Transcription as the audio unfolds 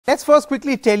Let's first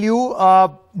quickly tell you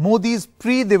Modi's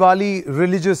pre-Diwali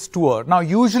religious tour. Now,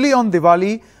 usually on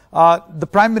Diwali, the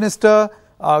Prime Minister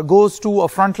goes to a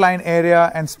frontline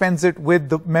area and spends it with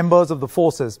the members of the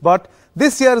forces. But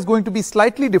this year is going to be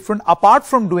slightly different. Apart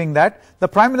from doing that, the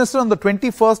Prime Minister on the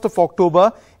 21st of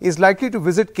October is likely to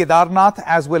visit Kedarnath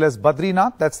as well as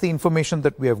Badrinath. That's the information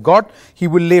that we have got. He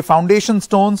will lay foundation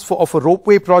stones of a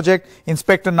ropeway project,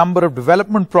 inspect a number of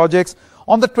development projects.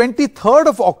 On the 23rd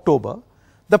of October,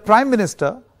 the Prime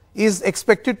Minister is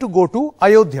expected to go to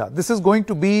Ayodhya. This is going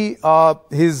to be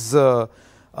his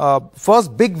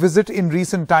first big visit in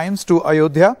recent times to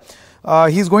Ayodhya.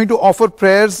 He's going to offer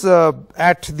prayers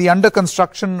at the under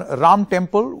construction Ram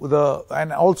Temple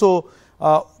and also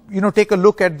take a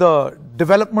look at the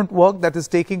development work that is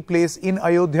taking place in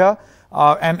Ayodhya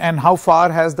and how far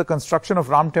has the construction of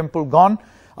Ram Temple gone.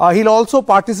 He'll also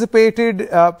participate in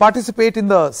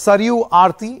the Saryu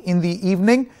Aarti in the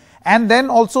evening. And then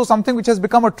also something which has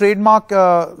become a trademark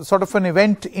sort of an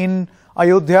event in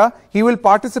Ayodhya. He will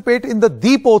participate in the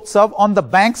Deepotsav on the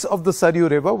banks of the Saryu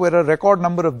River, where a record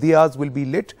number of diyas will be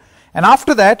lit. And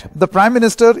after that, the Prime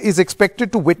Minister is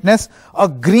expected to witness a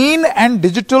green and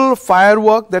digital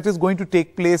firework that is going to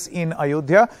take place in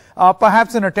Ayodhya,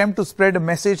 perhaps an attempt to spread a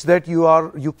message that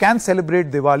you can celebrate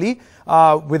Diwali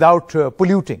without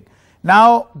polluting.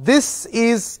 Now, this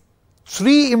is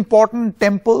 3 important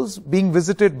temples being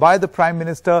visited by the Prime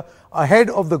Minister ahead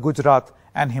of the Gujarat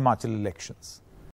and Himachal elections.